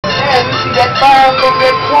man, you see that fire from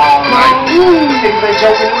that chrome? Niggas ain't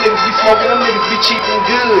joking, them niggas be smoking, them niggas be cheap and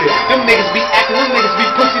good. Them niggas be acting, them niggas be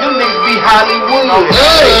pussy, them niggas be Hollywood.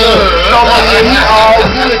 So long as he all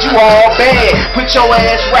good, you all bad. Put your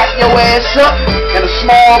ass, wrap your ass up in a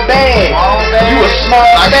small bag. You a small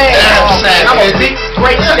bag. I'm a big,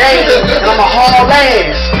 great dancer, and I'm a haul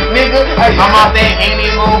ass. Nigga, I'm off that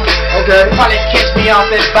anymore. okay. Probably catch me off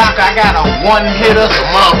that box. I got a one-hitter.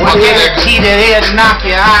 I get a key that head knock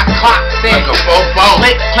you. I clock that.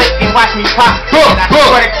 Click, click, and watch me pop. And I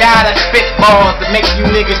swear to God, I spit balls to make you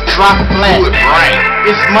niggas drop flat.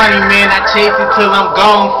 It's money, man. I chase it till I'm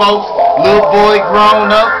gone, folks. Little boy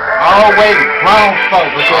grown up. Always grown,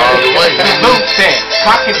 folks. Loot that.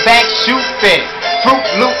 Cock it back, shoot that. Fruit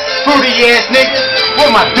loop, fruity ass nigga.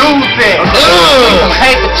 Where my dudes at?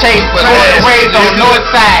 Paper chase, born and raised on north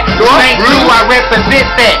side. St. Louis, I represent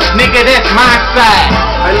that. Nigga, that's my side.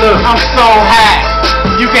 Hey, look. I'm so high,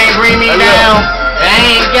 you can't bring me down. I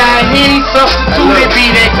ain't got any substitute to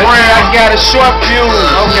be that ground. I got a short fuse.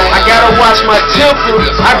 I gotta watch my temper.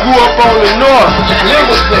 I grew up on the north.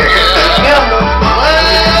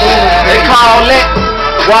 They call that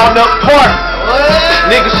Walnut Park.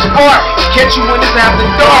 Niggas spark, catch you when it's after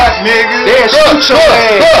dark, nigga. They'll shoot your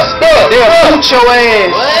ass. They'll shoot your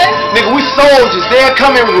ass. Nigga, we soldiers. They'll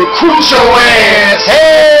come and recruit your ass.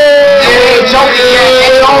 Hey, Joker got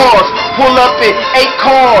 8 R's. Pull up in 8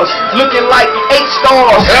 cars, looking like 8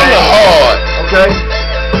 stars. Hella hard. Okay.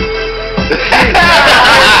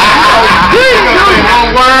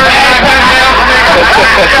 One word.